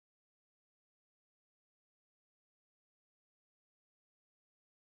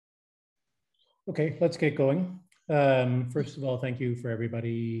Okay, let's get going. First of all, thank you for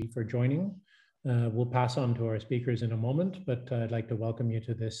everybody for joining. We'll pass on to our speakers in a moment, but I'd like to welcome you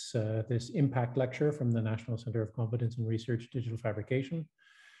to this impact lecture from the National Center of Competence and Research, Digital Fabrication.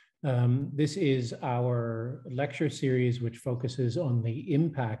 This is our lecture series, which focuses on the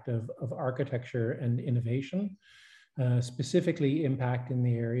impact of architecture and innovation, specifically impact in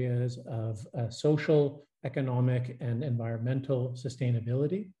the areas of social, economic, and environmental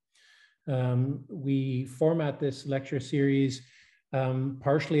sustainability. We format this lecture series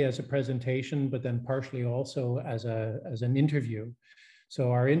partially as a presentation, but then partially also as an interview.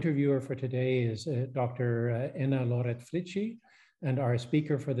 So our interviewer for today is Dr. Ena Lloret-Frtischi, and our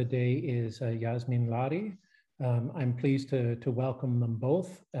speaker for the day is Yasmeen Lari. I'm pleased to welcome them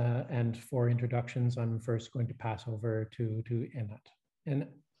both, and for introductions, I'm first going to pass over to Ena. And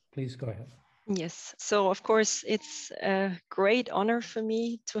please go ahead. Yes, so of course, it's a great honor for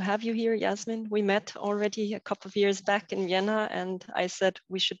me to have you here, Yasmeen. We met already a couple of years back in Vienna, and I said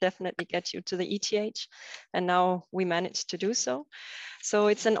we should definitely get you to the ETH, and now we managed to do so. So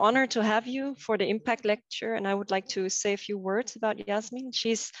it's an honor to have you for the Impact Lecture, and I would like to say a few words about Yasmeen.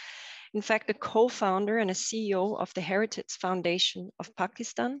 She's in fact a co-founder and a CEO of the Heritage Foundation of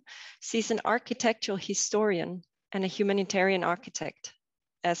Pakistan. She's an architectural historian and a humanitarian architect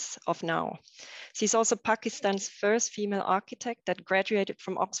as of now. She's also Pakistan's first female architect that graduated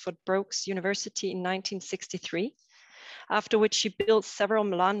from Oxford Brookes University in 1963, after which she built several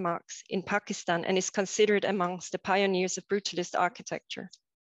landmarks in Pakistan and is considered amongst the pioneers of brutalist architecture.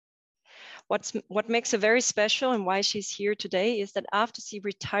 What makes her very special and why she's here today is that after she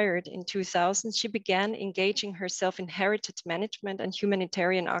retired in 2000, she began engaging herself in heritage management and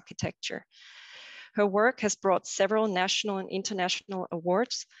humanitarian architecture. Her work has brought several national and international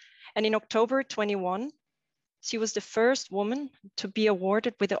awards. And in October 21, she was the first woman to be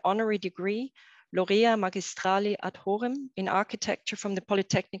awarded with the honorary degree Laurea Magistrali ad Honorem in architecture from the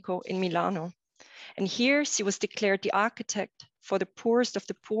Politecnico in Milano. And here she was declared the architect for the poorest of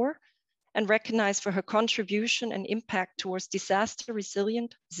the poor and recognized for her contribution and impact towards disaster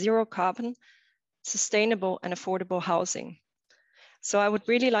resilient, zero carbon, sustainable and affordable housing. So I would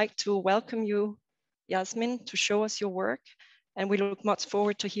really like to welcome you, Yasmeen, to show us your work, and we look much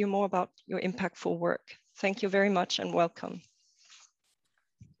forward to hear more about your impactful work. Thank you very much and welcome.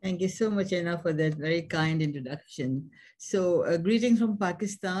 Thank you so much, Ena, for that very kind introduction. So greetings from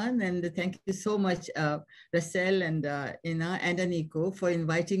Pakistan, and thank you so much, Russell and Ena and Aniko, for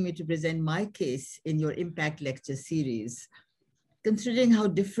inviting me to present my case in your Impact Lecture series. Considering how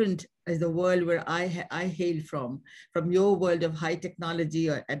different is the world where I hail from your world of high technology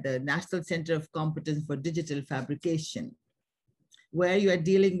or at the National Center of Competence for Digital Fabrication, where you are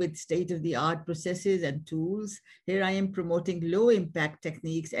dealing with state-of-the-art processes and tools, here I am promoting low-impact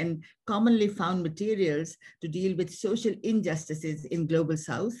techniques and commonly found materials to deal with social injustices in Global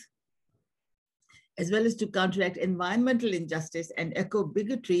South, as well as to counteract environmental injustice and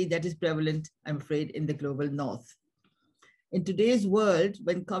eco-bigotry that is prevalent, I'm afraid, in the Global North. In today's world,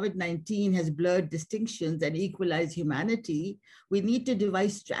 when COVID-19 has blurred distinctions and equalized humanity, we need to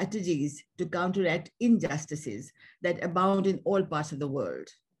devise strategies to counteract injustices that abound in all parts of the world.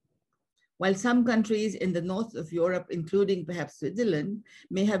 While some countries in the north of Europe, including perhaps Switzerland,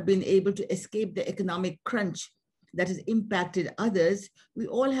 may have been able to escape the economic crunch that has impacted others, we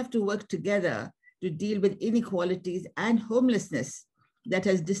all have to work together to deal with inequalities and homelessness that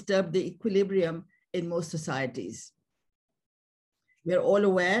has disturbed the equilibrium in most societies. We are all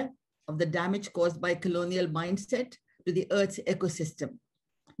aware of the damage caused by colonial mindset to the Earth's ecosystem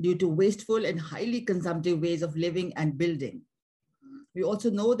due to wasteful and highly consumptive ways of living and building. We also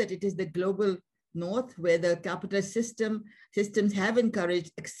know that it is the Global North where the capitalist systems have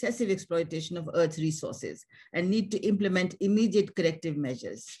encouraged excessive exploitation of Earth's resources and need to implement immediate corrective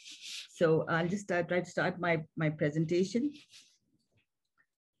measures. So I'll just try to start my presentation.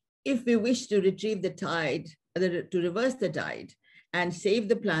 If we wish to retrieve the tide, to reverse the tide, and save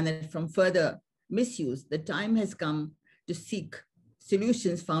the planet from further misuse, the time has come to seek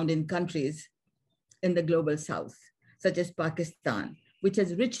solutions found in countries in the Global South, such as Pakistan, which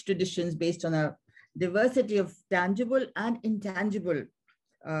has rich traditions based on a diversity of tangible and intangible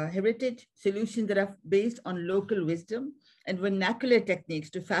heritage, solutions that are based on local wisdom and vernacular techniques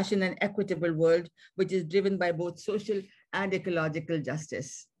to fashion an equitable world, which is driven by both social and ecological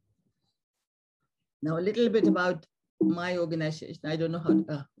justice. Now, a little bit about my organization. I don't know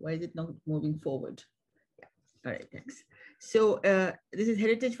how, why is it not moving forward? Yeah. All right, thanks. So this is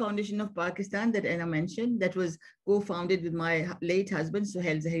Heritage Foundation of Pakistan that Ena mentioned, that was co-founded with my late husband,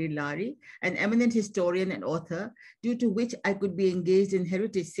 Yasmeen Lari, an eminent historian and author, due to which I could be engaged in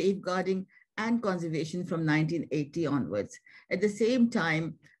heritage safeguarding and conservation from 1980 onwards. At the same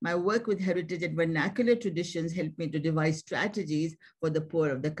time, my work with heritage and vernacular traditions helped me to devise strategies for the poor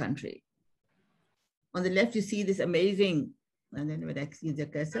of the country. On the left, you see this amazing, and then when I see the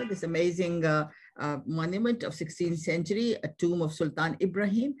cursor, this amazing monument of 16th century, a tomb of Sultan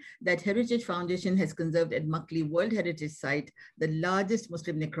Ibrahim, that Heritage Foundation has conserved at Makli World Heritage Site, the largest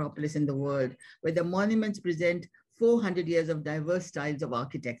Muslim necropolis in the world, where the monuments present 400 years of diverse styles of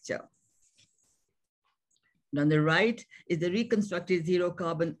architecture. And on the right is the reconstructed zero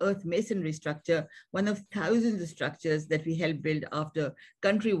carbon earth masonry structure, one of thousands of structures that we helped build after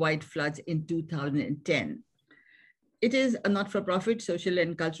countrywide floods in 2010. It is a not-for-profit social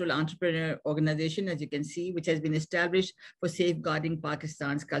and cultural entrepreneur organization, as you can see, which has been established for safeguarding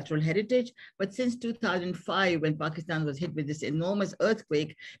Pakistan's cultural heritage. But since 2005, when Pakistan was hit with this enormous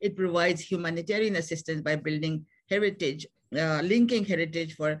earthquake, it provides humanitarian assistance by building heritage, linking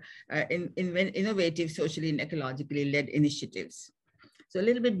heritage for innovative, socially and ecologically led initiatives. So a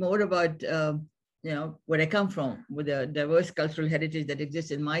little bit more about where I come from, with the diverse cultural heritage that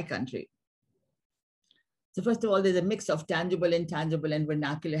exists in my country. So first of all, there's a mix of tangible, intangible, and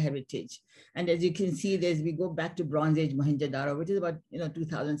vernacular heritage. And as you can see, we go back to Bronze Age Mohenjo-daro, which is about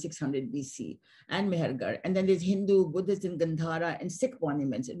 2600 BC, and Mehergarh. And then there's Hindu, Buddhist, and Gandhara, and Sikh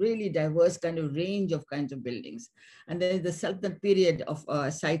monuments, a really diverse kind of range of kinds of buildings. And there's the Sultanate period of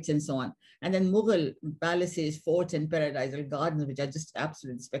sites and so on. And then Mughal palaces, forts, and paradisal gardens, which are just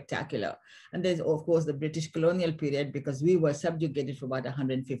absolutely spectacular. And there's, of course, the British colonial period, because we were subjugated for about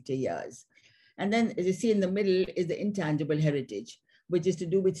 150 years. And then, as you see in the middle, is the intangible heritage, which is to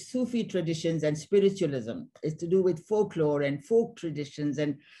do with Sufi traditions and spiritualism. It's to do with folklore and folk traditions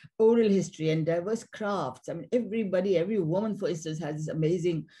and oral history and diverse crafts. I mean, every woman, for instance, has this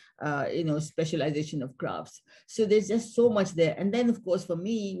amazing, specialization of crafts. So there's just so much there. And then, of course, for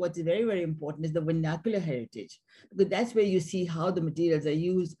me, what's very, very important is the vernacular heritage, because that's where you see how the materials are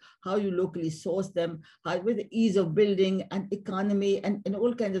used, how you locally source them, how with the ease of building and economy and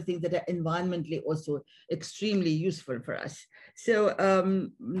all kinds of things that are environmentally also extremely useful for us. So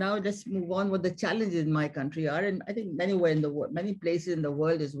now let's move on what the challenges in my country are. And I think anywhere in the world, many places in the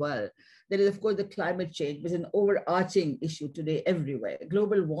world as well. There is, of course, the climate change, which is an overarching issue today everywhere.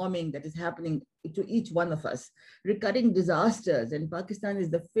 Global warming that is happening to each one of us. Recurring disasters, and Pakistan is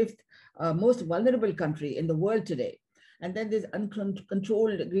the 5th most vulnerable country in the world today. And then there's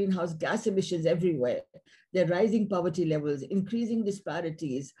uncontrolled greenhouse gas emissions everywhere. There are rising poverty levels, increasing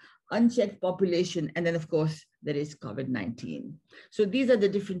disparities, unchecked population, and then, of course, there is COVID-19. So these are the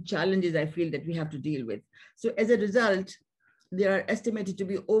different challenges I feel that we have to deal with. So as a result, there are estimated to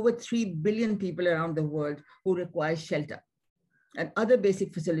be over 3 billion people around the world who require shelter and other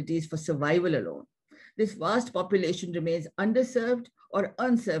basic facilities for survival alone. This vast population remains underserved or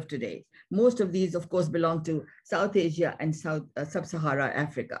unserved today. Most of these, of course, belong to South Asia and Sub-Saharan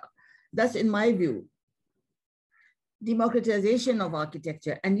Africa. Thus, in my view, democratization of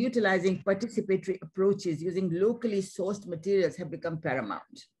architecture and utilizing participatory approaches using locally sourced materials have become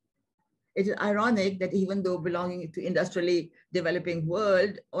paramount. It is ironic that even though belonging to industrially developing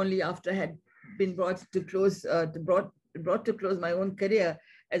world, only after I had been brought to close my own career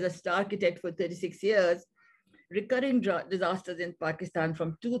as a star architect for 36 years, recurring disasters in Pakistan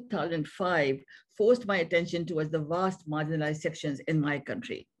from 2005 forced my attention towards the vast marginalized sections in my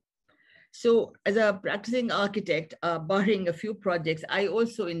country. So as a practicing architect, barring a few projects, I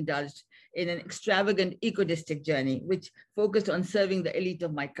also indulged in an extravagant eco-district journey, which focused on serving the elite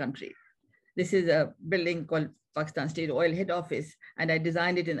of my country. This is a building called Pakistan State Oil Head Office, and I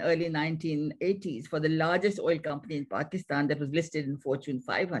designed it in early 1980s for the largest oil company in Pakistan that was listed in Fortune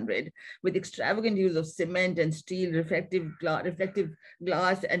 500, with extravagant use of cement and steel, reflective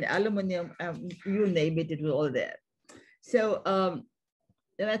glass and aluminum, you name it, it was all there. So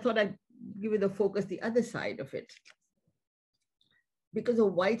then I thought I'd give you the focus, the other side of it. Because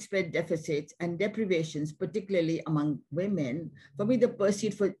of widespread deficits and deprivations, particularly among women, for me, the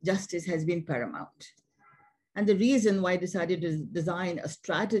pursuit for justice has been paramount. And the reason why I decided to design a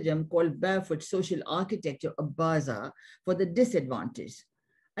stratagem called Barefoot Social Architecture, a bazaar, for the disadvantaged.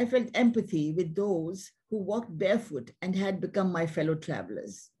 I felt empathy with those who walked barefoot and had become my fellow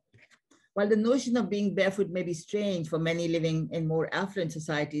travelers. While the notion of being barefoot may be strange for many living in more affluent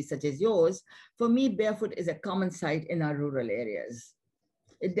societies such as yours, for me, barefoot is a common sight in our rural areas.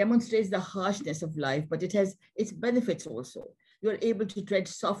 It demonstrates the harshness of life, but it has its benefits also. You are able to tread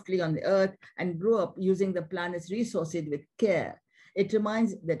softly on the earth and grow up using the planet's resources with care. It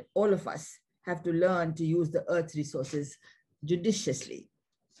reminds that all of us have to learn to use the earth's resources judiciously.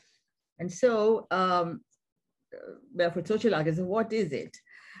 And so, Barefoot Social Architecture, what is it?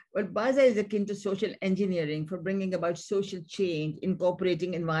 Well, Baza is akin to social engineering for bringing about social change,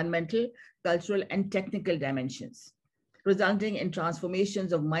 incorporating environmental, cultural, and technical dimensions, resulting in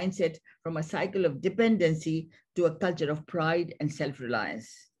transformations of mindset from a cycle of dependency to a culture of pride and self-reliance.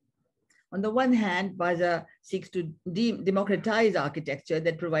 On the one hand, Baza seeks to democratize architecture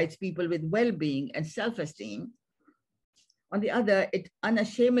that provides people with well-being and self-esteem. On the other, it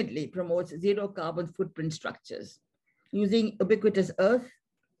unashamedly promotes zero carbon footprint structures, using ubiquitous earth,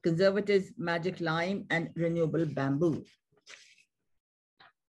 conservative magic lime, and renewable bamboo.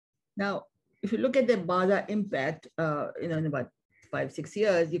 Now, if you look at the Baza impact, in about 5-6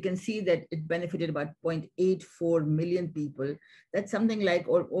 years, you can see that it benefited about 0.84 million people. That's something like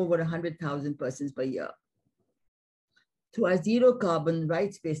over 100,000 persons per year. Through our zero carbon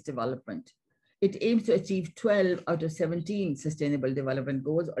rights-based development, it aims to achieve 12 out of 17 Sustainable Development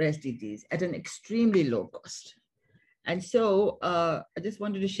Goals, or SDGs, at an extremely low cost. And so I just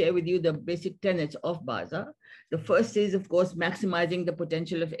wanted to share with you the basic tenets of Baza. The first is, of course, maximizing the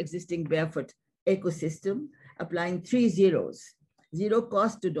potential of existing barefoot ecosystem, applying 3 zeros: zero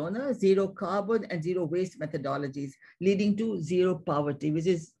cost to donor, zero carbon, and zero waste methodologies, leading to zero poverty, which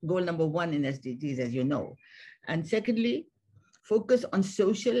is goal number 1 in SDGs, as you know. And secondly, focus on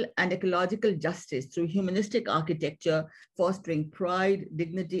social and ecological justice through humanistic architecture, fostering pride,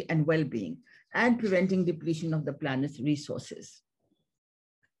 dignity, and well-being, and preventing depletion of the planet's resources.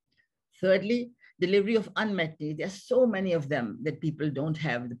 Thirdly, delivery of unmet needs. There are so many of them that people don't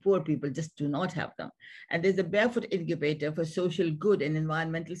have. The poor people just do not have them. And there's a Barefoot incubator for social good and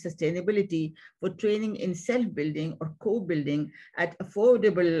environmental sustainability, for training in self-building or co-building at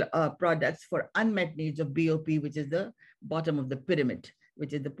affordable products for unmet needs of BOP, which is the bottom of the pyramid,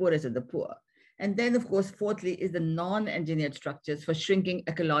 which is the poorest of the poor. And then, of course, fourthly is the non-engineered structures for shrinking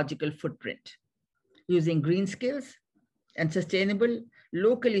ecological footprint, using green skills and sustainable,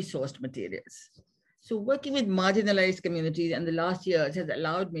 locally sourced materials. So working with marginalized communities in the last years has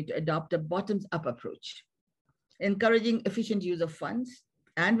allowed me to adopt a bottoms-up approach, encouraging efficient use of funds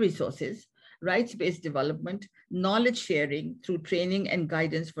and resources, rights-based development, knowledge sharing through training and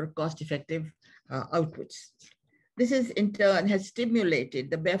guidance for cost-effective outputs. This is in turn has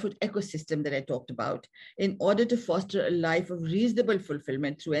stimulated the barefoot ecosystem that I talked about in order to foster a life of reasonable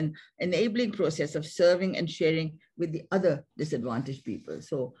fulfillment through an enabling process of serving and sharing with the other disadvantaged people.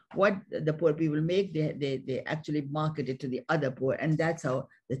 So what the poor people make, they actually market it to the other poor, and that's how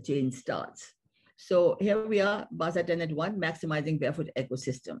the chain starts. So here we are, Baza Tenet 1, maximizing barefoot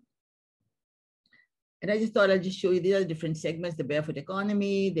ecosystem. And I just thought I'll just show you the other different segments: the barefoot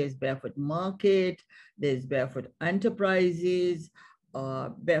economy, there's barefoot market, there's barefoot enterprises,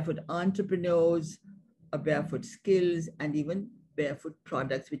 barefoot entrepreneurs, barefoot skills, and even barefoot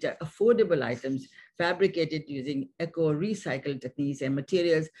products, which are affordable items fabricated using eco-recycled techniques and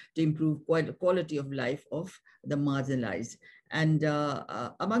materials to improve quality of life of the marginalized. And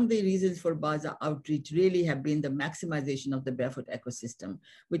among the reasons for Baza outreach really have been the maximization of the barefoot ecosystem,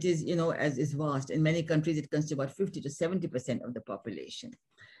 which is, as is vast. In many countries, it constitutes about 50 to 70% of the population.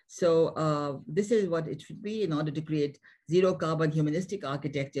 So this is what it should be in order to create zero carbon humanistic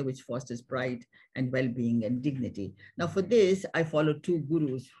architecture, which fosters pride and well-being and dignity. Now for this, I follow 2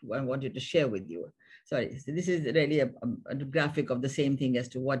 gurus who I wanted to share with you. Sorry, so this is really a graphic of the same thing as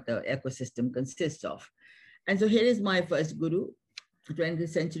to what the ecosystem consists of. And so here is my first guru, 20th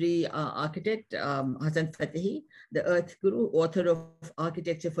century architect, Yasmeen Lari, the earth guru, author of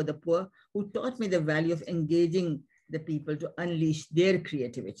Architecture for the Poor, who taught me the value of engaging the people to unleash their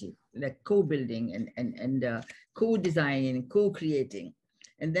creativity, like co-building and co-designing, co-creating.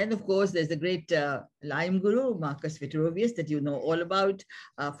 And then, of course, there's the great lime guru, Marcus Vitruvius, that you know all about,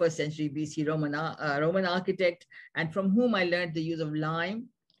 1st century BC Roman architect, and from whom I learned the use of lime,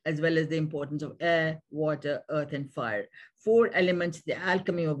 as well as the importance of air, water, earth, and fire. 4 elements, the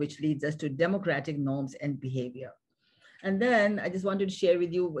alchemy of which leads us to democratic norms and behavior. And then I just wanted to share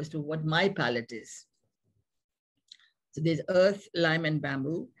with you as to what my palette is. So there's earth, lime, and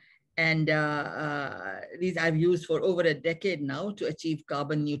bamboo. And these I've used for over a decade now to achieve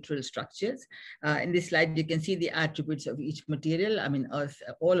carbon neutral structures. In this slide, you can see the attributes of each material. I mean, earth,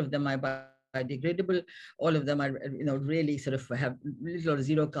 all of them are biodegradable. All of them are, really sort of have little or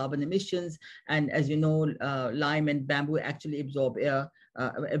zero carbon emissions. And as you know, lime and bamboo actually absorb air,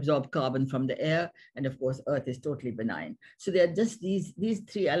 absorb carbon from the air. And of course, earth is totally benign. So there are just these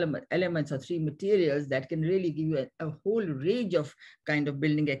 3 elements or 3 materials that can really give you a whole range of kind of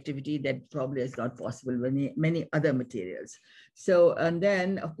building activity that probably is not possible with many other materials. So, and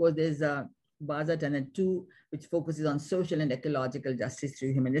then of course, there's Baza Tenet 2, which focuses on social and ecological justice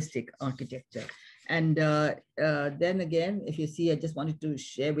through humanistic architecture. And then again, if you see, I just wanted to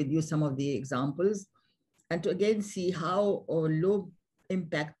share with you some of the examples and to again see how low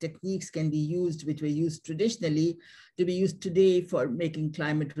impact techniques can be used, which were used traditionally, to be used today for making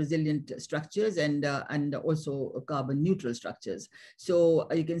climate resilient structures and also carbon neutral structures. So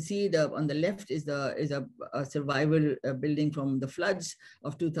you can see on the left is a survival building from the floods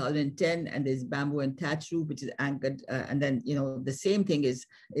of 2010, and there's bamboo and thatch roof which is anchored, and then the same thing is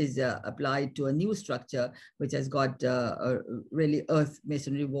applied to a new structure which has got really earth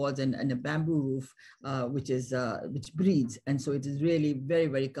masonry walls and a bamboo roof which breathes, and so it is really very,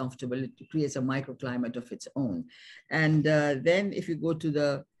 very comfortable. It creates a microclimate of its own. And then if you go to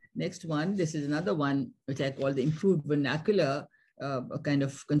the next one, this is another one which I call the improved vernacular kind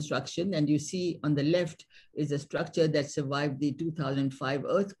of construction. And you see on the left is a structure that survived the 2005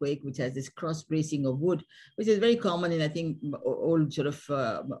 earthquake, which has this cross bracing of wood, which is very common in, I think, old sort of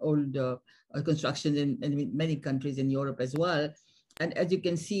constructions in many countries in Europe as well. And as you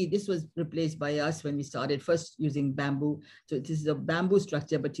can see, this was replaced by us when we started first using bamboo. So this is a bamboo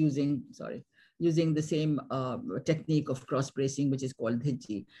structure, but using the same technique of cross bracing, which is called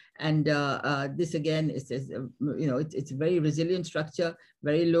dhiji. And this again is, it's a very resilient structure,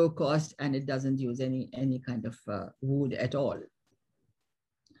 very low cost, and it doesn't use any kind of wood at all.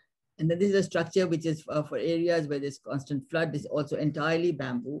 And then this is a structure which is for areas where there's constant flood. This is also entirely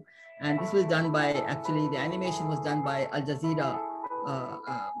bamboo. And this was done by, actually, the animation was done by Al Jazeera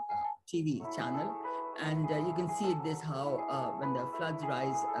TV channel. And you can see this how when the floods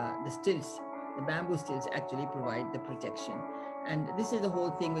rise, the bamboo stilts actually provide the protection. And this is the whole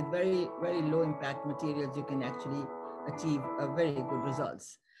thing with very, very low impact materials. You can actually achieve very good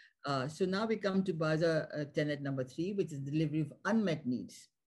results. So now we come to Baza tenet number 3, which is delivery of unmet needs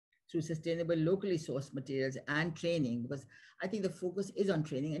through sustainable, locally sourced materials and training, because I think the focus is on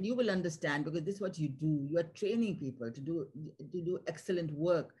training, and you will understand, because this is what you do. You are training people to do excellent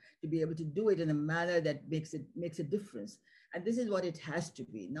work, to be able to do it in a manner that makes a difference. And this is what it has to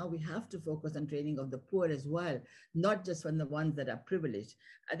be. Now we have to focus on training of the poor as well, not just on the ones that are privileged.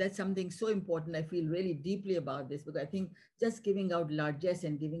 And that's something so important. I feel really deeply about this, because I think just giving out largesse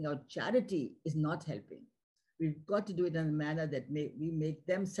and giving out charity is not helping. We've got to do it in a manner that we make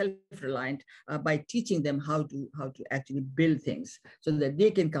them self-reliant by teaching them how to actually build things so that they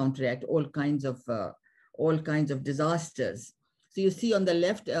can counteract all kinds of disasters. So you see on the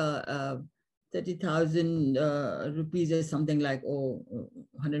left, 30,000 rupees is something like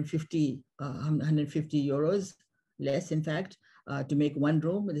 150 euros, less in fact, to make one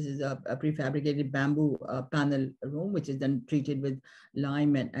room. This is a prefabricated bamboo panel room, which is then treated with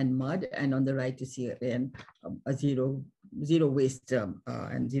lime and mud. And on the right, you see again a zero waste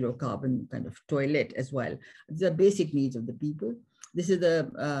and zero carbon kind of toilet as well. These are basic needs of the people. This is the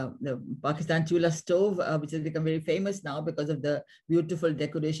Pakistan Chula stove, which has become very famous now because of the beautiful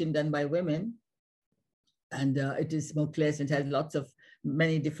decoration done by women. And it is smokeless. It has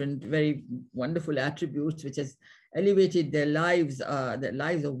many different, very wonderful attributes, which has elevated the lives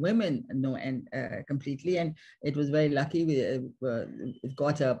of women, completely. And it was very lucky. It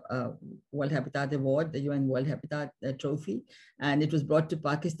got a World Habitat Award, the UN World Habitat Trophy, and it was brought to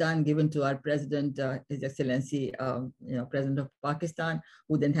Pakistan, given to our president, His Excellency, President of Pakistan,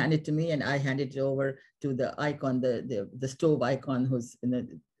 who then handed it to me, and I handed it over to the icon, the stove icon, who's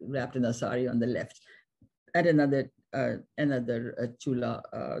wrapped in a sari on the left. And another chula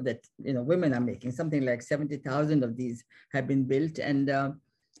that women are making. Something like 70,000 of these have been built. And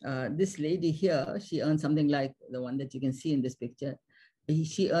this lady here, she earned something like the one that you can see in this picture.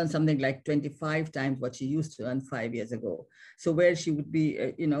 She earned something like 25 times what she used to earn 5 years ago. So where she would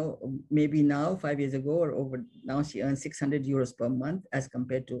be, maybe now, 5 years ago or over now, she earns 600 euros per month as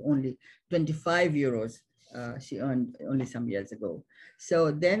compared to only 25 euros she earned only some years ago. So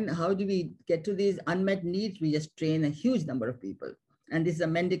then how do we get to these unmet needs? We just train a huge number of people. And this is a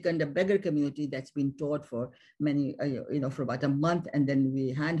mendicant, a beggar community that's been taught for many, for about a month, and then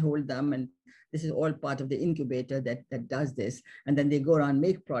we handhold them. And this is all part of the incubator that does this. And then they go around,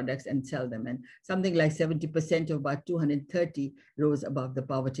 make products and sell them. And something like 70% of about 230 rose above the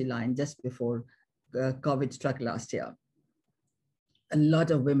poverty line just before COVID struck last year. A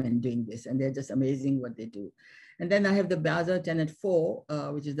lot of women doing this, and they're just amazing what they do. And then I have the Baza tenet 4,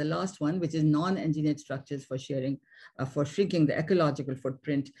 which is the last one, which is non-engineered structures for shrinking the ecological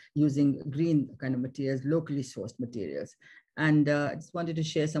footprint using green kind of materials, locally sourced materials. And I just wanted to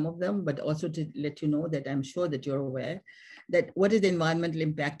share some of them, but also to let you know that I'm sure that you're aware that what is the environmental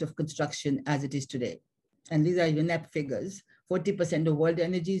impact of construction as it is today. And these are UNEP figures. 40% of world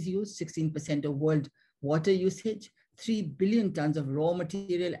energy is used, 16% of world water usage, 3 billion tons of raw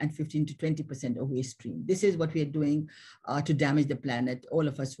material and 15 to 20% of waste stream. This is what we are doing to damage the planet, all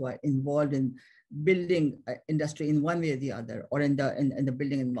of us who are involved in building industry in one way or the other, or in the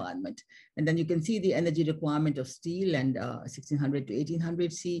building environment. And then you can see the energy requirement of steel and 1600 to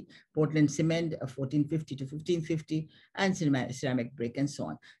 1800 C, Portland cement 1450 to 1550, and ceramic brick and so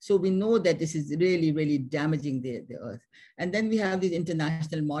on. So we know that this is really, really damaging the earth. And then we have these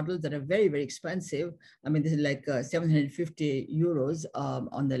international models that are very, very expensive. I mean, this is like 750 euros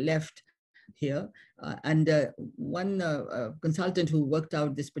on the left here. One consultant who worked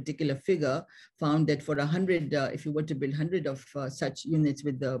out this particular figure found that for 100, if you were to build 100 of such units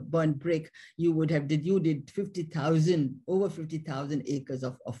with the burnt brick, you would have denuded 50,000, over 50,000 acres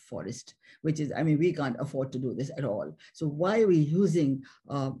of forest, which is, I mean, we can't afford to do this at all. So why are we using,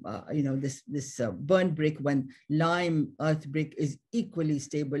 this burnt brick when lime earth brick is equally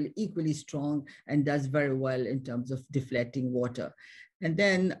stable, equally strong, and does very well in terms of deflecting water? And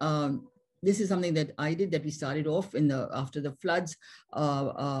then this is something that I did, that we started off after the floods,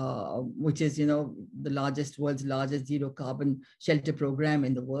 which is, the world's largest zero carbon shelter program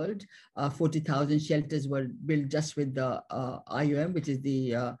in the world. 40,000 shelters were built just with the IOM, which is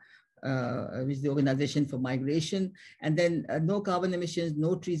the Organization for Migration. And then no carbon emissions,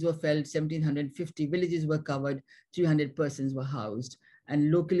 no trees were felled, 1,750 villages were covered, 300 persons were housed. And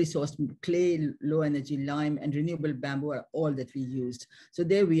locally sourced clay, low energy lime, and renewable bamboo are all that we used. So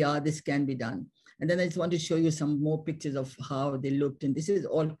there we are, this can be done. And then I just want to show you some more pictures of how they looked. And this is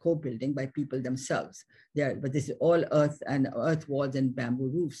all co-building by people themselves. But this is all earth walls and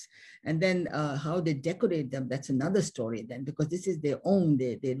bamboo roofs. And then how they decorate them, that's another story then, because this is their own,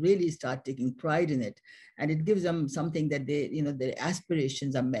 they really start taking pride in it. And it gives them something that their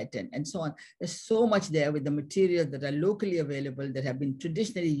aspirations are met and so on. There's so much there with the materials that are locally available, that have been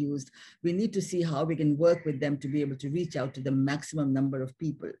traditionally used. We need to see how we can work with them to be able to reach out to the maximum number of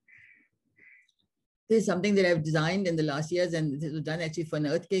people. This is something that I've designed in the last years, and this was done actually for an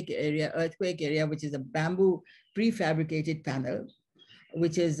earthquake area, which is a bamboo prefabricated panel,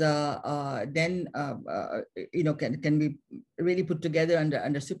 which is can be really put together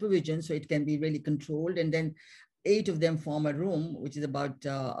under supervision, so it can be really controlled. And then 8 of them form a room, which is about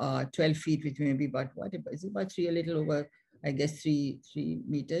 12 feet, which may be about, what is it, about a little over, I guess, 3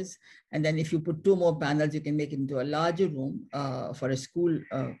 meters. And then if you put 2 more panels, you can make it into a larger room for a school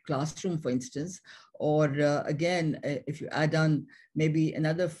classroom, for instance. Or again, if you add on maybe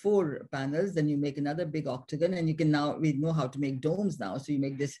another 4 panels, then you make another big octagon. And we know how to make domes now. So you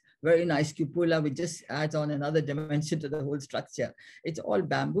make this very nice cupola, which just adds on another dimension to the whole structure. It's all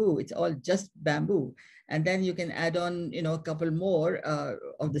bamboo. It's all just bamboo. And then you can add on, a couple more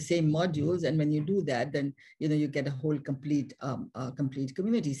of the same modules. And when you do that, then, you get a whole complete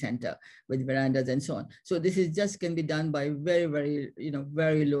community center with verandas and so on. So this is just can be done by very, very,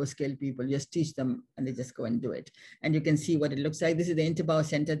 very low scale people. Just teach them and they just go and do it. And you can see what it looks like. This is the Interbauer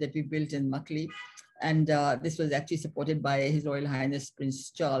Center that we built in Muckley. And this was actually supported by His Royal Highness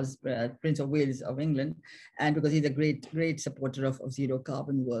Prince Charles, Prince of Wales of England, and because he's a great supporter of zero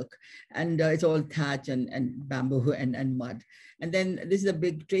carbon work. And it's all thatch and bamboo and mud. And then this is a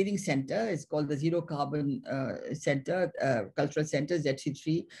big training center. It's called the Zero Carbon Center, Cultural Center,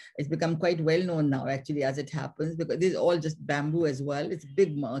 ZC3. It's become quite well known now, actually, as it happens, because this is all just bamboo as well. It's a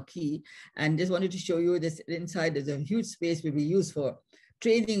big marquee. And just wanted to show you this inside. There's a huge space where we use for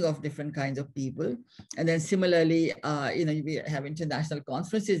training of different kinds of people. And then similarly, we have international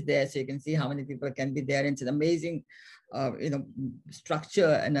conferences there, so you can see how many people can be there. And it's an amazing,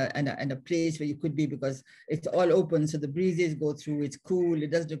 structure and a place where you could be, because it's all open. So the breezes go through, it's cool. It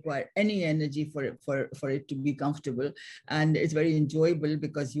doesn't require any energy for it to be comfortable. And it's very enjoyable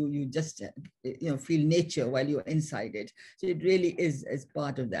because you just, feel nature while you're inside it. So it really is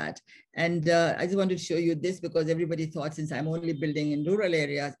part of that. And I just wanted to show you this because everybody thought, since I'm only building in rural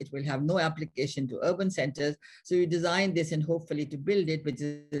areas, it will have no application to urban centers. So we designed this and hopefully to build it, which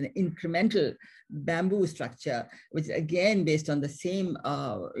is an incremental bamboo structure, which again, based on the same,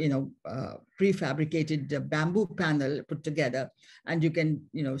 prefabricated bamboo panel put together. And you can,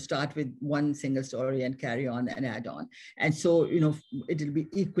 start with one single story and carry on and add on. And so, it'll be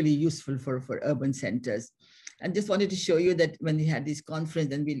equally useful for urban centers. And just wanted to show you that when we had this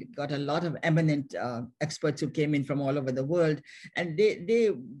conference, and we got a lot of eminent experts who came in from all over the world, and they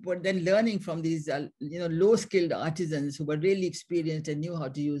were then learning from these, low-skilled artisans who were really experienced and knew how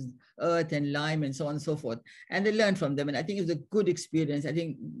to use earth and lime and so on and so forth. And they learned from them. And I think it was a good experience. I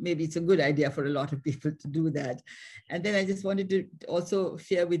think maybe it's a good idea for a lot of people to do that. And then I just wanted to also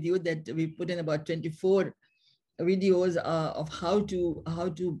share with you that we put in about 24 videos of how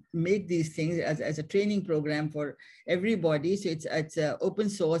to make these things as a training program for everybody. So it's open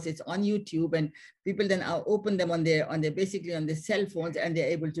source, it's on YouTube, and people then open them on their basically on their cell phones, and they're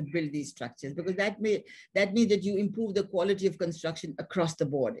able to build these structures, because that means that you improve the quality of construction across the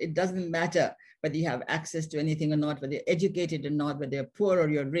board. It doesn't matter whether you have access to anything or not, whether you're educated or not, whether you're poor or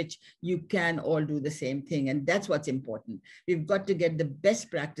you're rich, you can all do the same thing. And that's what's important. We've got to get the best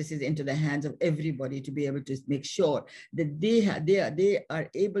practices into the hands of everybody to be able to make sure that they are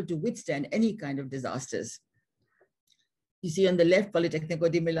able to withstand any kind of disasters. You see on the left,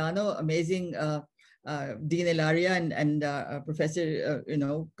 Politecnico di Milano, amazing Dean Ilaria and Professor,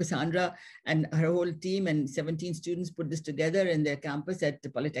 Cassandra and her whole team and 17 students put this together in their campus at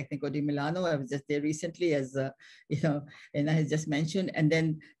Politecnico di Milano. I was just there recently, as Ena has just mentioned. And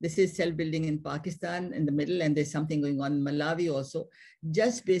then this is cell building in Pakistan in the middle, and there's something going on in Malawi also,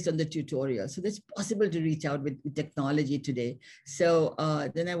 just based on the tutorial. So it's possible to reach out with technology today. So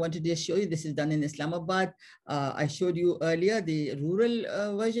then I wanted to show you, this is done in Islamabad. I showed you earlier the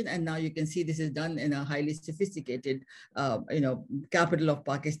rural version, and now you can see this is done in a highly sophisticated, capital of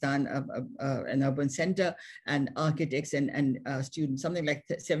Pakistan, an urban center, and architects and students, something like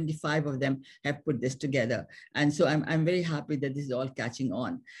 75 of them have put this together. And so I'm very happy that this is all catching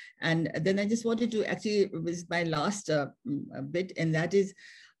on. And then I just wanted to actually, this is my last bit, and that is,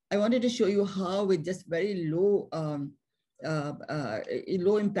 I wanted to show you how with just very low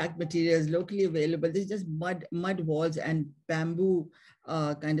low impact materials locally available. This is just mud walls and bamboo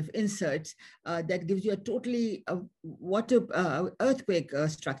kind of inserts that gives you a totally earthquake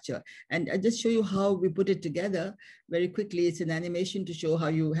structure. And I just show you how we put it together very quickly. It's an animation to show how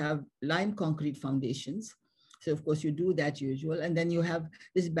you have lime concrete foundations. So of course you do that usual, and then you have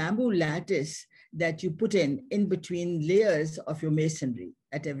this bamboo lattice that you put in between layers of your masonry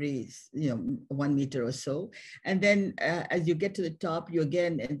at every 1 meter or so. And then as you get to the top, you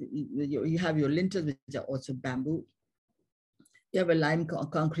have your lintels, which are also bamboo. You have a lime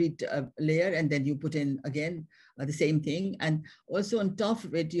concrete layer, and then you put in again the same thing. And also on top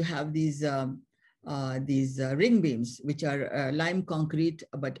of it, you have these ring beams, which are lime concrete,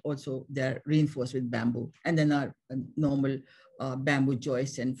 but also they're reinforced with bamboo, and then our normal bamboo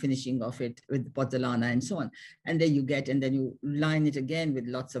joists and finishing of it with pozzolana and so on. And then you line it again with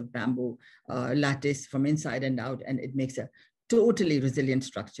lots of bamboo lattice from inside and out, and it makes a totally resilient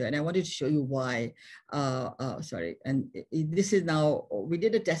structure. And I wanted to show you why, and this is now, we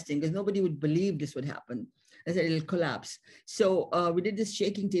did a testing because nobody would believe this would happen. I said it'll collapse. So we did this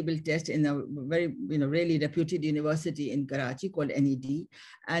shaking table test in a very, really reputed university in Karachi called NED.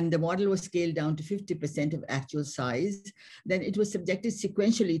 And the model was scaled down to 50% of actual size. Then it was subjected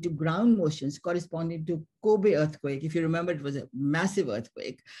sequentially to ground motions corresponding to Kobe earthquake. If you remember, it was a massive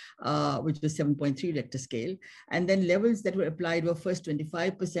earthquake, which was 7.3 Richter scale. And then levels that were applied were first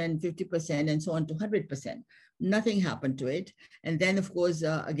 25%, 50%, and so on to 100%. Nothing happened to it. And then, of course,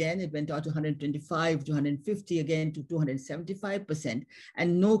 again, it went out to 125, to 150, again to 275%,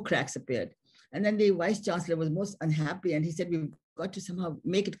 and no cracks appeared. And then the vice chancellor was most unhappy, and he said, we've got to somehow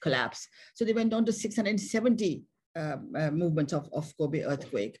make it collapse. So they went on to 670 movements of Kobe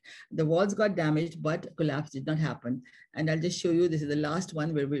earthquake. The walls got damaged, but collapse did not happen. And I'll just show you, this is the last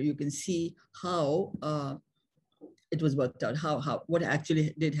one where you can see how it was worked out, what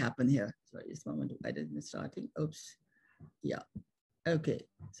actually did happen here. Sorry, just a moment, I didn't starting. Oops. Yeah. Okay.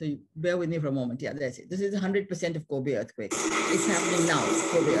 So you bear with me for a moment. Yeah, that's it. This is 100% of Kobe earthquake. It's happening now,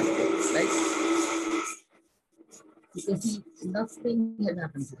 Kobe earthquake, right? You can see nothing has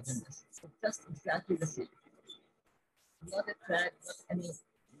happened to this. It's just exactly the same. Not a crack, not any.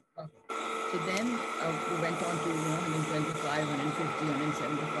 So then we went on to 125, 150,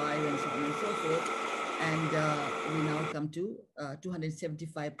 175, and so on and so forth. And we now come to 275%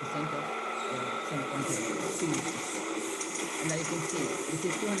 of some quantity. And now you can see, this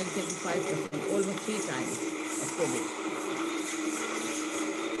is 275%, almost 3 times of Kobe.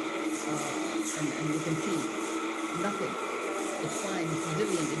 And you can see, nothing. It's fine, it's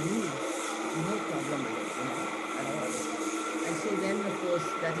resilient, it moves. No problem with it, at all. And so then, of course,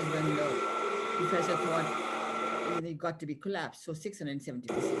 that is when the professor thought it got to be collapsed, so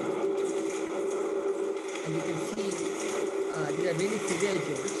 670%. And you can see these are really severe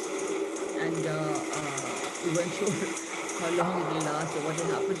jolts, and we weren't sure how long it will last or what will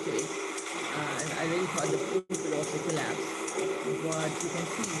happen to it. I really thought the roof would also collapse, but you can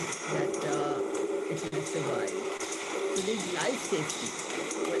see that it has survived. So there's life safety.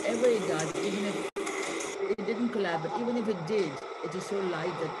 Whatever it does, even if it didn't collapse, but even if it did, it is so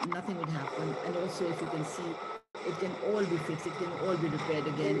light that nothing would happen. And also, if you can see, it can all be fixed. It can all be repaired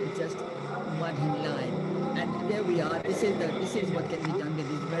again. It's just mud and lime. And there we are. This is what can be done with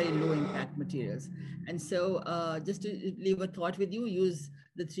these very low impact materials. And so just to leave a thought with you, use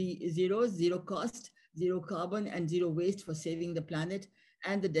the 3 zeros: zero cost, zero carbon, and zero waste for saving the planet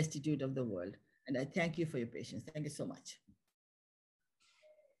and the destitute of the world. And I thank you for your patience. Thank you so much.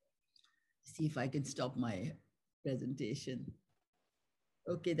 See if I can stop my presentation.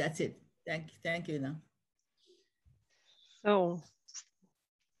 Okay, that's it. Thank you, Ena. So,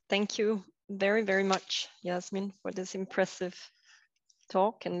 thank you very, very much, Yasmeen, for this impressive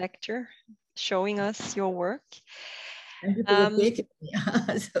talk and lecture, showing us your work. Thank you for your faith in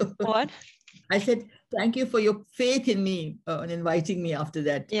me. So, what? I said, thank you for your faith in me and inviting me after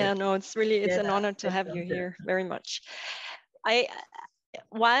that. Yeah, no, it's an honor to have you here, very much.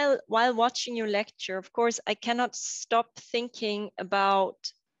 While watching your lecture, of course, I cannot stop thinking about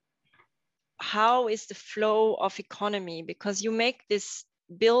how is the flow of economy, because you make these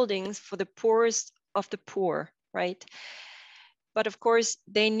buildings for the poorest of the poor, right? But of course,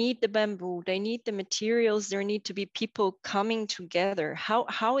 they need the bamboo, they need the materials, there need to be people coming together.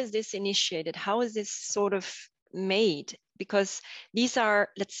 How is this initiated? How is this sort of made? Because these are,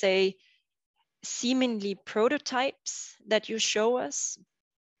 let's say, seemingly prototypes that you show us,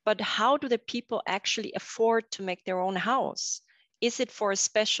 but how do the people actually afford to make their own house? Is it for a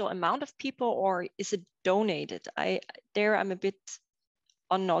special amount of people or is it donated? I'm a bit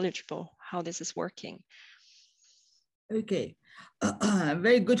unknowledgeable how this is working. Okay,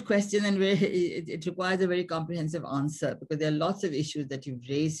 very good question, and it requires a very comprehensive answer because there are lots of issues that you've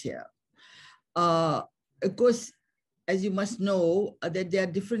raised here. Of course, as you must know, that there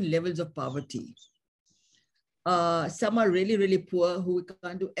are different levels of poverty. Some are really, really poor who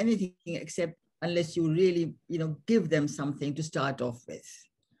can't do anything except unless you really, give them something to start off with.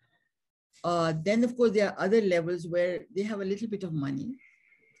 Then, of course, there are other levels where they have a little bit of money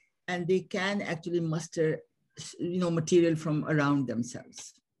and they can actually muster, material from around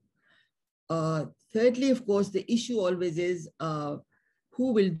themselves. Thirdly, of course, the issue always is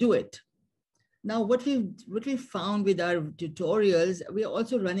who will do it. Now, what we found with our tutorials, we are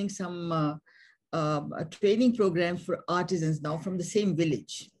also running some training programs for artisans now from the same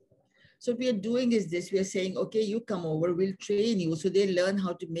village. So what we are doing is this: we are saying, okay, you come over, we'll train you, so they learn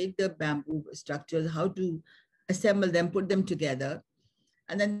how to make the bamboo structures, how to assemble them, put them together,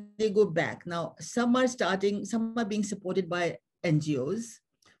 and then they go back. Now, some are being supported by NGOs,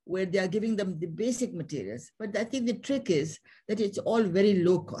 where they are giving them the basic materials. But I think the trick is that it's all very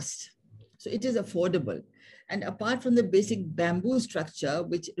low cost. So it is affordable. And apart from the basic bamboo structure,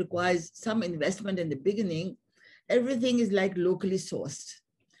 which requires some investment in the beginning, everything is like locally sourced.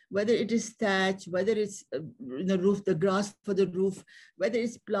 Whether it is thatch, whether it's roof, the grass for the roof, whether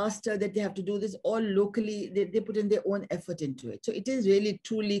it's plaster that they have to do this, all locally, they put in their own effort into it. So it is really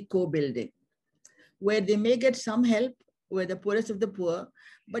truly co-building, where they may get some help, where the poorest of the poor,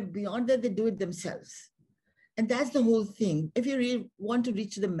 but beyond that, they do it themselves. And that's the whole thing. If you really want to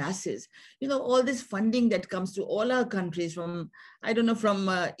reach the masses, all this funding that comes to all our countries from, from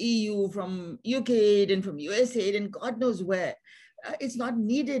EU, from UK aid and from US aid and God knows where, it's not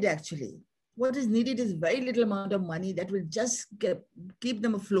needed actually. What is needed is very little amount of money that will just keep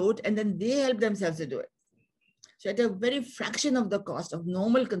them afloat, and then they help themselves to do it. So at a very fraction of the cost of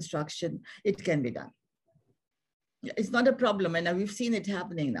normal construction, it can be done. It's not a problem, and we've seen it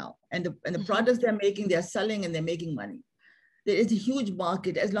happening now. And the products they're making, they're selling and they're making money. There is a huge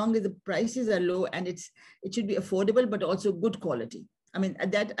market as long as the prices are low, and it should be affordable, but also good quality. I mean,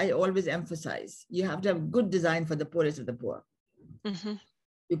 that I always emphasize. You have to have good design for the poorest of the poor. Mm-hmm.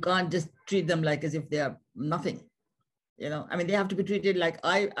 You can't just treat them like as if they are nothing. They have to be treated like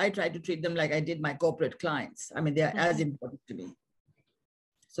I try to treat them like I did my corporate clients. I mean, they are as important to me.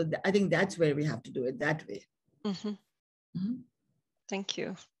 So I think that's where we have to do it that way. Mm-hmm. Mm-hmm. Thank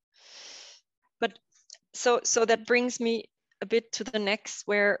you. But so that brings me a bit to the next,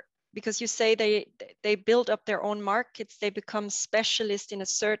 where, because you say they build up their own markets, they become specialists in a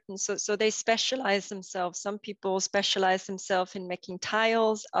certain, so they specialize themselves. Some people specialize themselves in making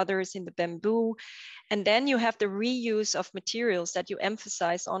tiles, others in the bamboo. And then you have the reuse of materials that you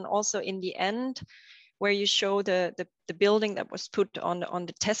emphasize on also in the end, where you show the building that was put on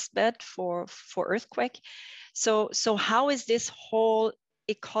the test bed for earthquake. So how is this whole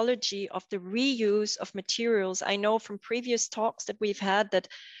ecology of the reuse of materials? I know from previous talks that we've had that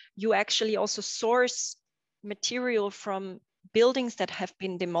you actually also source material from buildings that have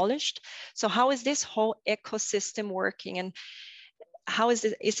been demolished. So how is this whole ecosystem working, and how is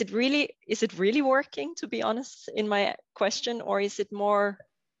it? Is it really working, to be honest, in my question, or is it more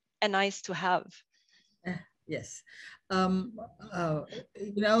a nice to have? Yes.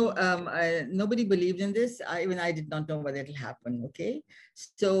 Nobody believed in this. Even I did not know whether it'll happen. Okay.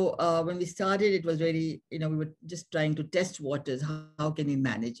 So when we started, it was really, we were just trying to test waters. How can we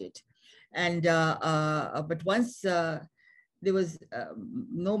manage it? And but once there was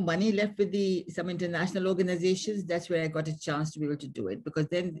no money left with some international organizations, that's where I got a chance to be able to do it, because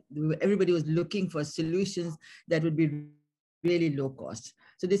then everybody was looking for solutions that would be really low cost.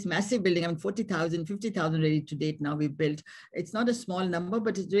 So this massive building, I mean, 40,000, 50,000 ready to date now we've built. It's not a small number,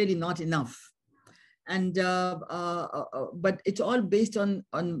 but it's really not enough. And but it's all based on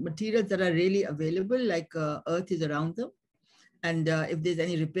materials that are really available, like earth is around them. And if there's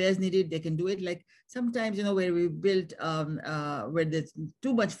any repairs needed, they can do it. Like sometimes, where we built, where there's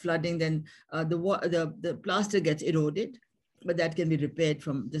too much flooding, then the plaster gets eroded, but that can be repaired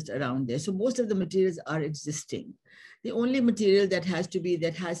from just around there. So most of the materials are existing. The only material that has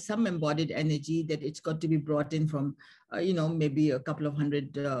some embodied energy, that it's got to be brought in from, maybe a couple of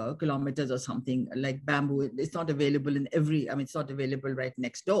hundred kilometers or something, like bamboo. It's not available in it's not available right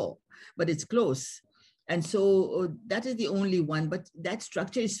next door, but it's close. And so that is the only one, but that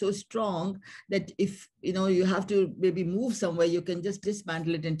structure is so strong that if, you have to maybe move somewhere, you can just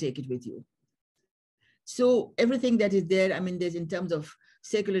dismantle it and take it with you. So everything that is there, there's in terms of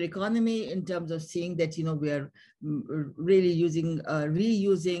circular economy, in terms of seeing that, we are really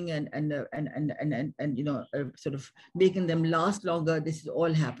reusing and sort of making them last longer. This is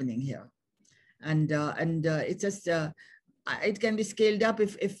all happening here. And it's just, it can be scaled up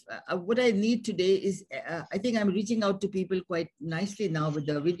if what I need today is, I think I'm reaching out to people quite nicely now with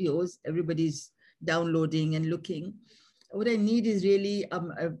the videos. Everybody's downloading and looking. What I need is really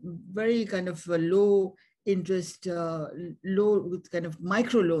a very kind of a low interest, with kind of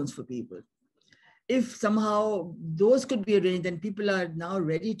micro loans for people. If somehow those could be arranged, then people are now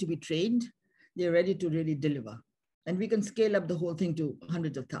ready to be trained. They're ready to really deliver. And we can scale up the whole thing to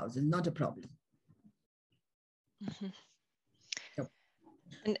hundreds of thousands, not a problem. Mm-hmm.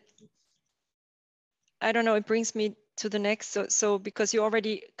 And I don't know, it brings me to the next. So because you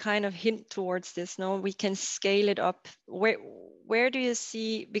already kind of hint towards this, no, we can scale it up. Where do you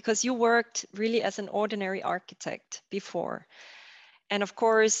see, because you worked really as an ordinary architect before. And of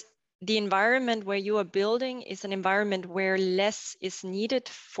course, the environment where you are building is an environment where less is needed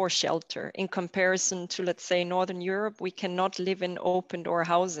for shelter in comparison to, let's say, Northern Europe. We cannot live in open door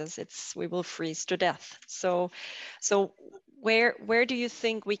houses. We will freeze to death. So where do you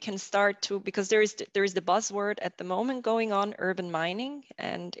think we can start to, because there is the buzzword at the moment going on, urban mining,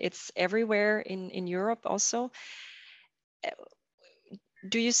 and it's everywhere in Europe also.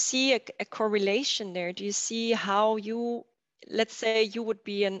 Do you see a correlation there? Do you see how let's say you would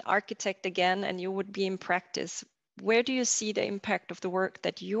be an architect again and you would be in practice, where do you see the impact of the work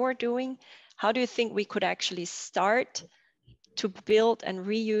that you are doing? How do you think we could actually start to build and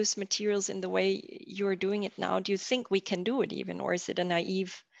reuse materials in the way you're doing it now? Do you think we can do it even, or is it a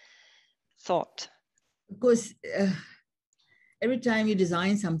naive thought? Of course, every time you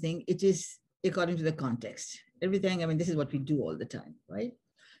design something, it is according to the context. Everything, this is what we do all the time, right?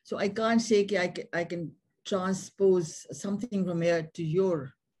 So I can't say I can transpose something from here to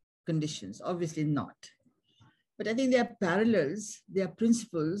your conditions, obviously not. But I think there are parallels, there are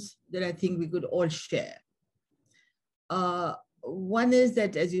principles that I think we could all share. One is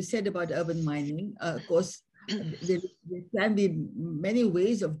that, as you said about urban mining, of course, there can be many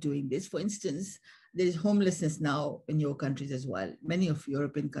ways of doing this. For instance, there is homelessness now in your countries as well, many of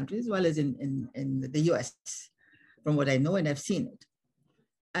European countries, as well as in the US, from what I know, and I've seen it.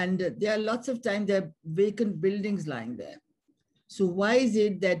 And there are lots of times there are vacant buildings lying there. So why is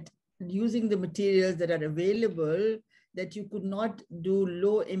it that using the materials that are available, that you could not do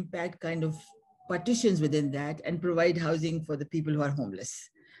low impact kind of partitions within that and provide housing for the people who are homeless?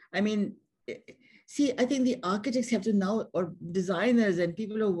 See, I think the architects have to now, or designers and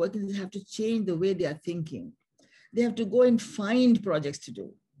people who are working, have to change the way they are thinking. They have to go and find projects to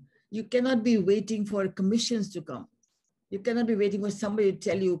do. You cannot be waiting for commissions to come. You cannot be waiting for somebody to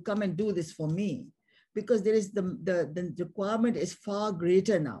tell you, come and do this for me, because there is the requirement is far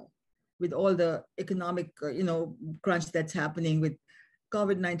greater now with all the economic, crunch that's happening with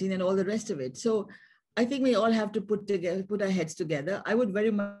COVID-19 and all the rest of it. So I think we all have to put our heads together. I would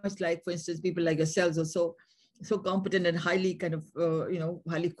very much like, for instance, people like yourselves are so competent and highly kind of,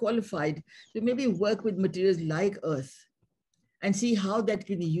 highly qualified to maybe work with materials like earth and see how that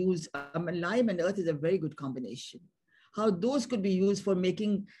can be used. Lime and earth is a very good combination. How those could be used for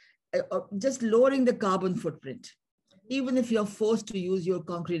making, just lowering the carbon footprint. Even if you're forced to use your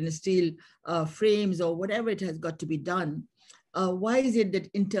concrete and steel frames or whatever it has got to be done, why is it that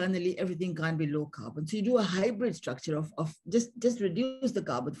internally everything can't be low carbon? So you do a hybrid structure of just reduce the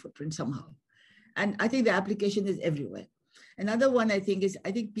carbon footprint somehow. And I think the application is everywhere. Another one I think is,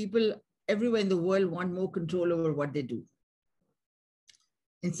 I think people everywhere in the world want more control over what they do.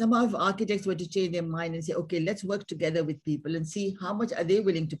 And somehow if architects were to change their mind and say, okay, let's work together with people and see how much are they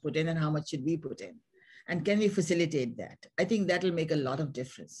willing to put in and how much should we put in? And can we facilitate that? I think that'll make a lot of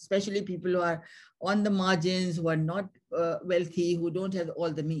difference, especially people who are on the margins, who are not wealthy, who don't have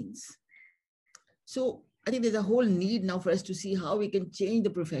all the means. So I think there's a whole need now for us to see how we can change the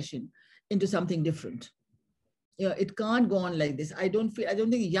profession into something different. You know, it can't go on like this. I don't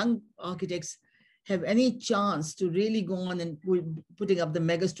think young architects have any chance to really go on and putting up the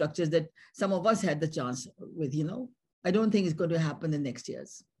mega structures that some of us had the chance with, you know. I don't think it's going to happen in the next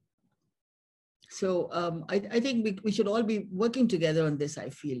years. So I think we should all be working together on this, I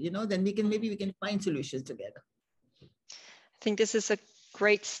feel, you know, then maybe we can find solutions together. I think this is a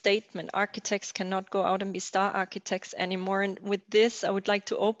great statement. Architects cannot go out and be star architects anymore. And with this, I would like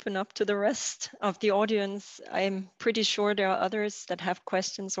to open up to the rest of the audience. I'm pretty sure there are others that have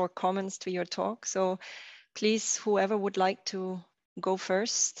questions or comments to your talk. So please, whoever would like to go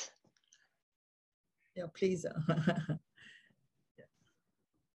first. Yeah, please.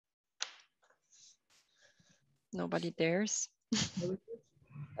 Nobody dares.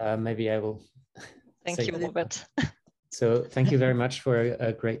 Maybe I will. Thank you, Robert. So thank you very much for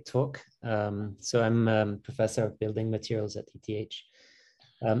a great talk. So I'm professor of building materials at ETH.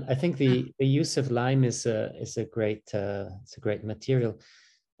 I think the use of lime is a great material.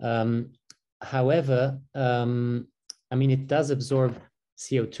 However, I mean, it does absorb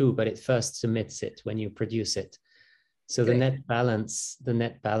CO2, but it first emits it when you produce it. So the net balance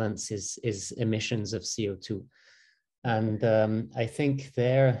is emissions of CO2. And I think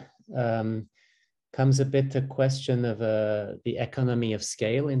there comes a bit a question of the economy of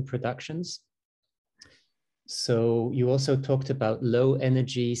scale in productions. So you also talked about low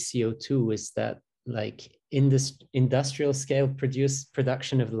energy CO2. Is that like in this industrial scale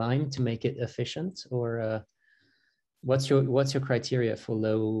production of lime to make it efficient, or what's your criteria for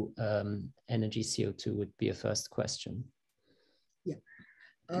low energy CO2 would be a first question. Yeah.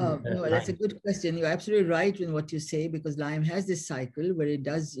 No, that's a good question. You're absolutely right in what you say, because lime has this cycle where it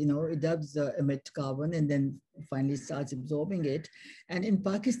does, you know, it does emit carbon and then finally starts absorbing it. And in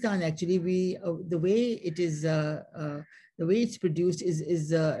Pakistan, actually, the way it is, the way it's produced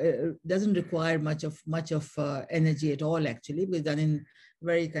doesn't require much of energy at all. Actually, it's done in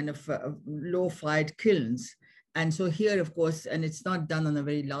very kind of low-fired kilns. And so here, of course, and it's not done on a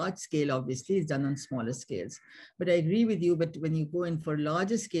very large scale, obviously, it's done on smaller scales. But I agree with you, but when you go in for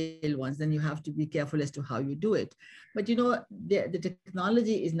larger scale ones, then you have to be careful as to how you do it. But, you know, the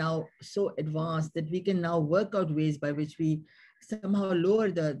technology is now so advanced that we can now work out ways by which we somehow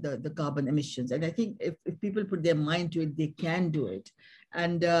lower the carbon emissions. And I think if people put their mind to it, they can do it.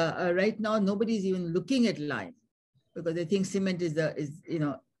 And right now, nobody's even looking at lime because they think cement is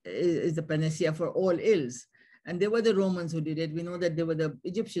the panacea for all ills. And they were the Romans who did it. We know that they were the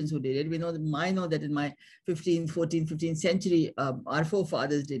Egyptians who did it. We know that I know that in my 15th century, our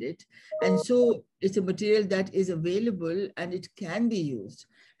forefathers did it. And so it's a material that is available and it can be used.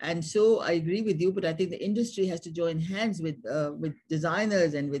 And so I agree with you, but I think the industry has to join hands with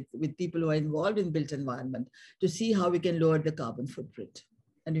designers and with people who are involved in built environment to see how we can lower the carbon footprint.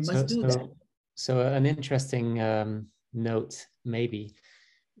 And we must do that. So an interesting note maybe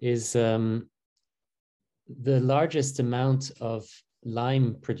is the largest amount of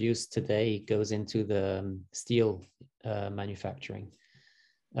lime produced today goes into the steel manufacturing.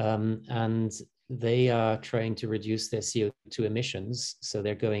 And they are trying to reduce their CO2 emissions. So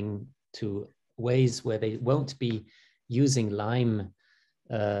they're going to ways where they won't be using lime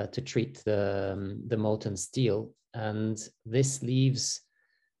to treat the molten steel. And this leaves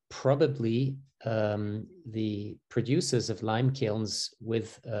probably the producers of lime kilns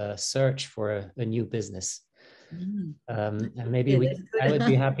with a search for a new business. And maybe I would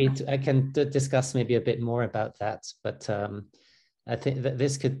be happy to, I can discuss maybe a bit more about that, but I think that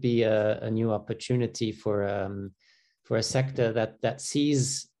this could be a new opportunity for a sector that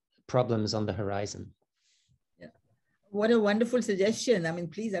sees problems on the horizon. What a wonderful suggestion. I mean,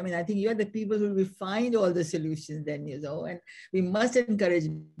 please, I mean, I think you're the people who will find all the solutions then, you know, and we must encourage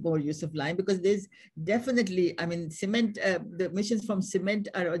more use of lime because there's definitely, I mean, cement, the emissions from cement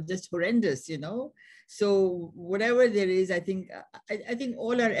are just horrendous, you know. So whatever there is, I think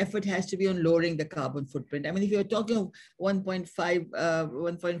all our effort has to be on lowering the carbon footprint. I mean, if you're talking of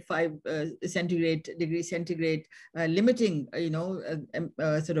 1.5 degree centigrade, limiting,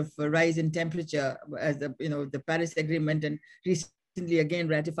 sort of a rise in temperature as the Paris Agreement and recently again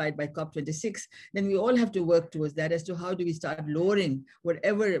ratified by COP26, then we all have to work towards that as to how do we start lowering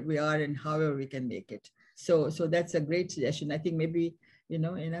wherever we are and however we can make it. So that's a great suggestion. I think maybe,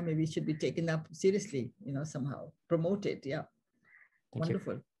 Ena, maybe it should be taken up seriously, somehow, promote it. Yeah.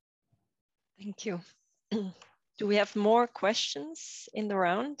 Wonderful. Thank you. Do we have more questions in the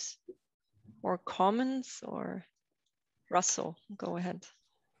round or comments? Or Russell, go ahead.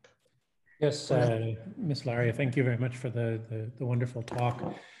 Yes, Ms. Lari, thank you very much for the wonderful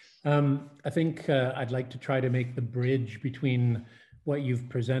talk. I think I'd like to try to make the bridge between what you've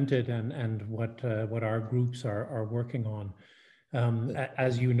presented and what our groups are working on.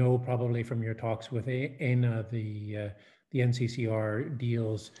 As you know, probably from your talks with Ena, the NCCR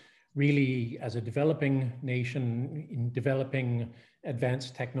deals really as a developing nation in developing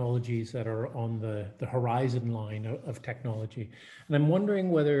advanced technologies that are on the horizon line of technology. And I'm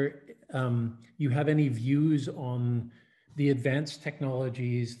wondering whether you have any views on the advanced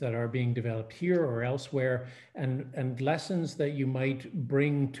technologies that are being developed here or elsewhere, and lessons that you might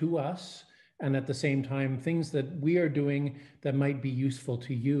bring to us, and at the same time, things that we are doing that might be useful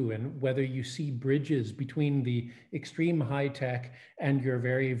to you, and whether you see bridges between the extreme high tech and your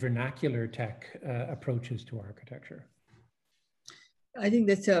very vernacular tech approaches to architecture. I think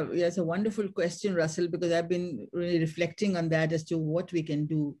that's a wonderful question, Russell, because I've been really reflecting on that as to what we can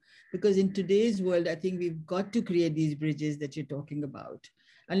do. Because in today's world, I think we've got to create these bridges that you're talking about.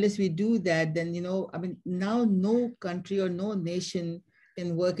 Unless we do that, then, I mean, now no country or no nation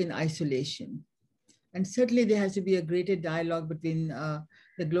can work in isolation. And certainly there has to be a greater dialogue between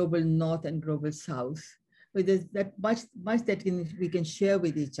the global North and global South, where there's that much that we can share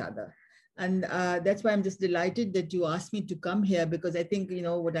with each other. And that's why I'm just delighted that you asked me to come here, because I think,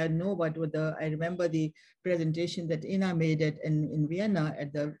 what I know about I remember the presentation that Ena made in Vienna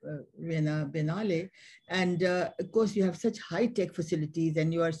at the Vienna Biennale. And of course, you have such high-tech facilities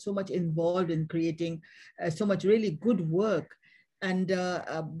and you are so much involved in creating so much really good work. And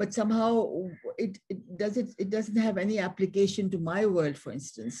but somehow it doesn't have any application to my world, for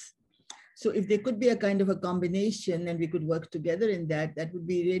instance. So if there could be a kind of a combination and we could work together in that, that would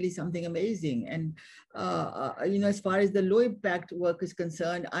be really something amazing. And, as far as the low impact work is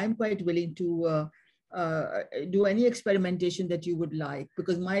concerned, I'm quite willing to do any experimentation that you would like,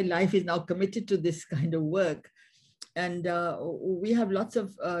 because my life is now committed to this kind of work. And we have lots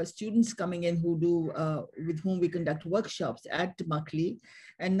of students coming in who do, with whom we conduct workshops at Makli.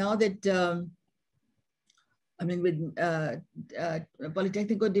 And now that, with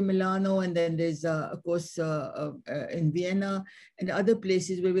Politecnico di Milano, and then there's, of course, in Vienna and other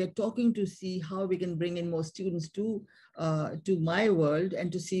places where we are talking to see how we can bring in more students to my world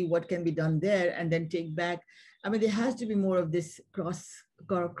and to see what can be done there and then take back. I mean, there has to be more of this cross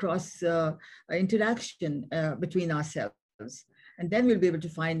interaction between ourselves. And then we'll be able to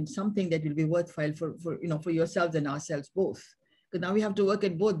find something that will be worthwhile for yourselves and ourselves both. Because now we have to work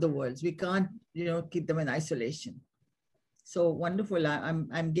at both the worlds. We can't, keep them in isolation. So wonderful.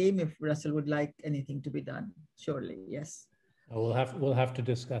 I'm game if Russell would like anything to be done. Surely, yes. We'll have to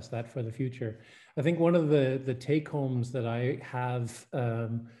discuss that for the future. I think one of the take homes that I have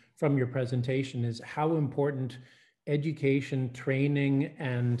from your presentation is how important education, training,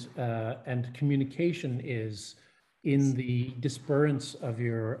 and communication is in the disperance of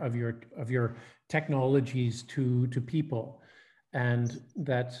your technologies to people. And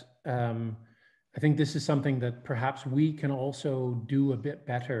that I think this is something that perhaps we can also do a bit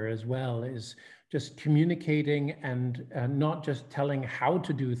better as well, is just communicating and not just telling how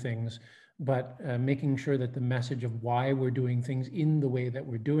to do things, but making sure that the message of why we're doing things in the way that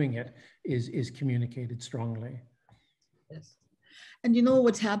we're doing it is communicated strongly. Yes. And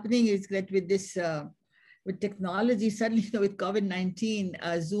what's happening is that with this with technology, suddenly, with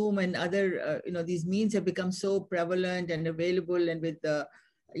COVID-19, Zoom and other, these means have become so prevalent and available, and with the,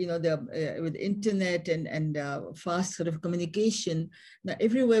 with internet and fast sort of communication, now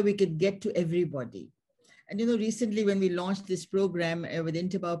everywhere we could get to everybody. And, recently when we launched this program with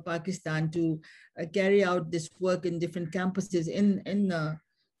Interbao Pakistan to carry out this work in different campuses in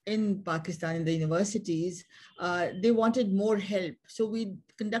Pakistan, in the universities, they wanted more help. So we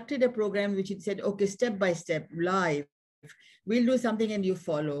conducted a program which it said, okay, step by step, live, We'll do something and you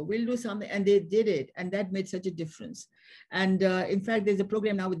follow. We'll do something, and they did it, and that made such a difference. And in fact, there's a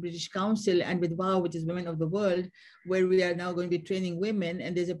program now with British Council and with WOW, which is Women of the World, where we are now going to be training women.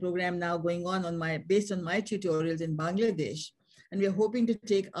 And there's a program now going on based on my tutorials in Bangladesh. And we're hoping to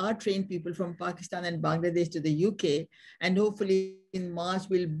take our trained people from Pakistan and Bangladesh to the UK. And hopefully in March,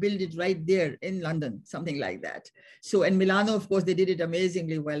 we'll build it right there in London, something like that. So, and Milano, of course, they did it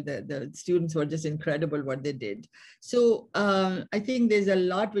amazingly well. The students were just incredible what they did. So I think there's a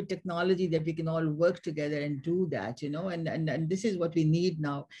lot with technology that we can all work together and do that, and this is what we need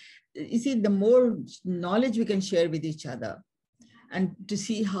now. You see, the more knowledge we can share with each other, and to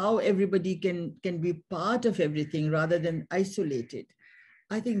see how everybody can be part of everything rather than isolated.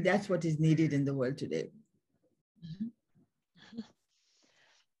 I think that's what is needed in the world today.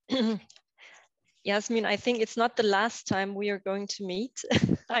 Yasmeen, I think it's not the last time we are going to meet.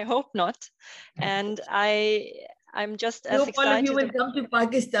 I hope not. And I'm just as excited. All of you will come to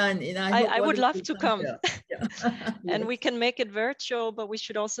Pakistan. I would love to come. Yeah. And we can make it virtual, but we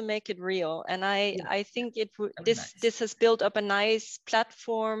should also make it real. And I think this has built up a nice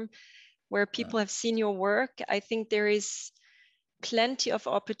platform where people have seen your work. I think there is plenty of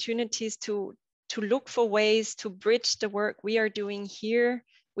opportunities to look for ways to bridge the work we are doing here.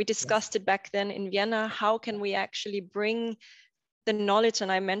 We discussed it back then in Vienna. How can we actually bring the knowledge,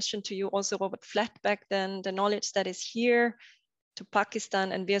 and I mentioned to you also Robert Flatt back then, the knowledge that is here to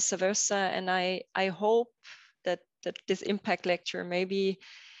Pakistan and vice versa. And I hope that this impact lecture maybe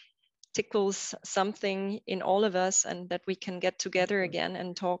tickles something in all of us, and that we can get together again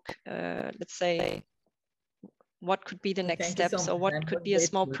and talk, let's say, what could be the next steps, or what could be a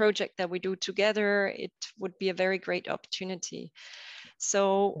small project that we do together. It would be a very great opportunity.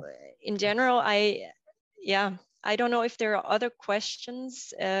 So in general, I don't know if there are other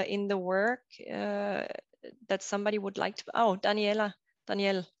questions in the work that somebody would like to. Oh, Danielle,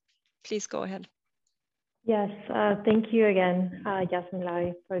 please go ahead. Yes, thank you again, Yasmeen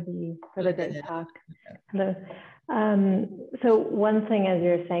Lari, for the great talk. Hello. So one thing as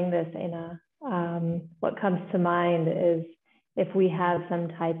you're saying this, Ena, what comes to mind is if we have some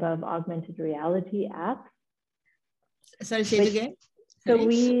type of augmented reality app. Sorry, say it again. So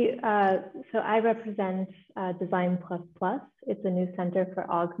so I represent Design++. It's a new center for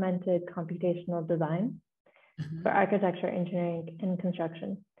augmented computational design for architecture, engineering, and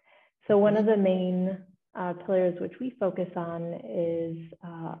construction. So one of the main pillars which we focus on is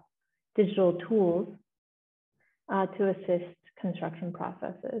digital tools to assist construction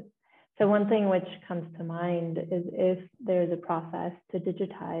processes. So one thing which comes to mind is if there's a process to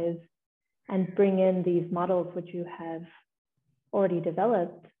digitize and bring in these models which you have already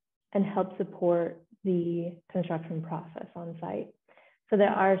developed and help support the construction process on site. So there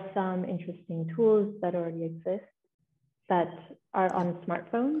are some interesting tools that already exist that are on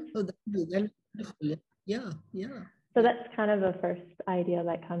smartphones. Oh, that's wonderful. Yeah. So that's kind of the first idea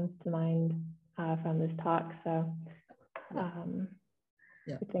that comes to mind from this talk. So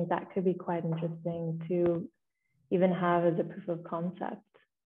I think that could be quite interesting to even have as a proof of concept.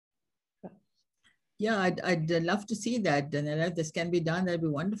 Yeah, I'd love to see that. And if this can be done, that'd be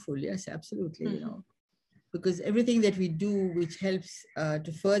wonderful. Yes, absolutely. Because everything that we do, which helps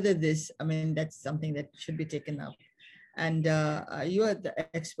to further this, I mean, that's something that should be taken up. And you are the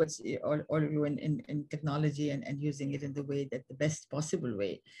experts, all of you, in technology and using it in the way that the best possible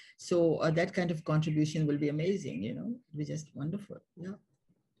way. So that kind of contribution will be amazing. It'll be just wonderful. Yeah.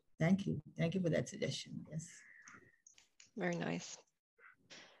 Thank you. Thank you for that suggestion. Yes. Very nice.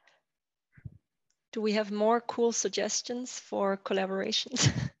 Do we have more cool suggestions for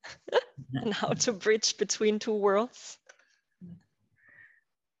collaborations and how to bridge between two worlds?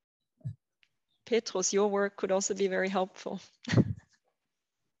 Petros, your work could also be very helpful.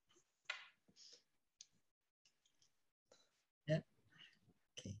 Yeah.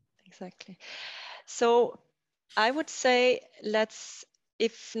 Okay. Exactly. So I would say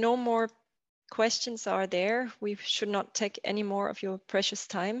if no more questions are there, we should not take any more of your precious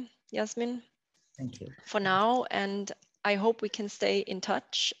time, Yasmeen. Thank you. For now, and I hope we can stay in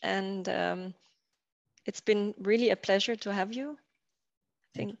touch. And it's been really a pleasure to have you.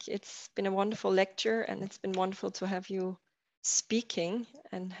 I think it's been a wonderful lecture, and it's been wonderful to have you speaking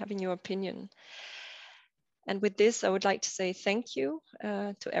and having your opinion. And with this, I would like to say thank you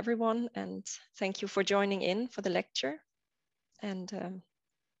to everyone, and thank you for joining in for the lecture, and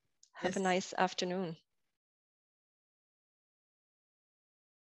have a nice afternoon.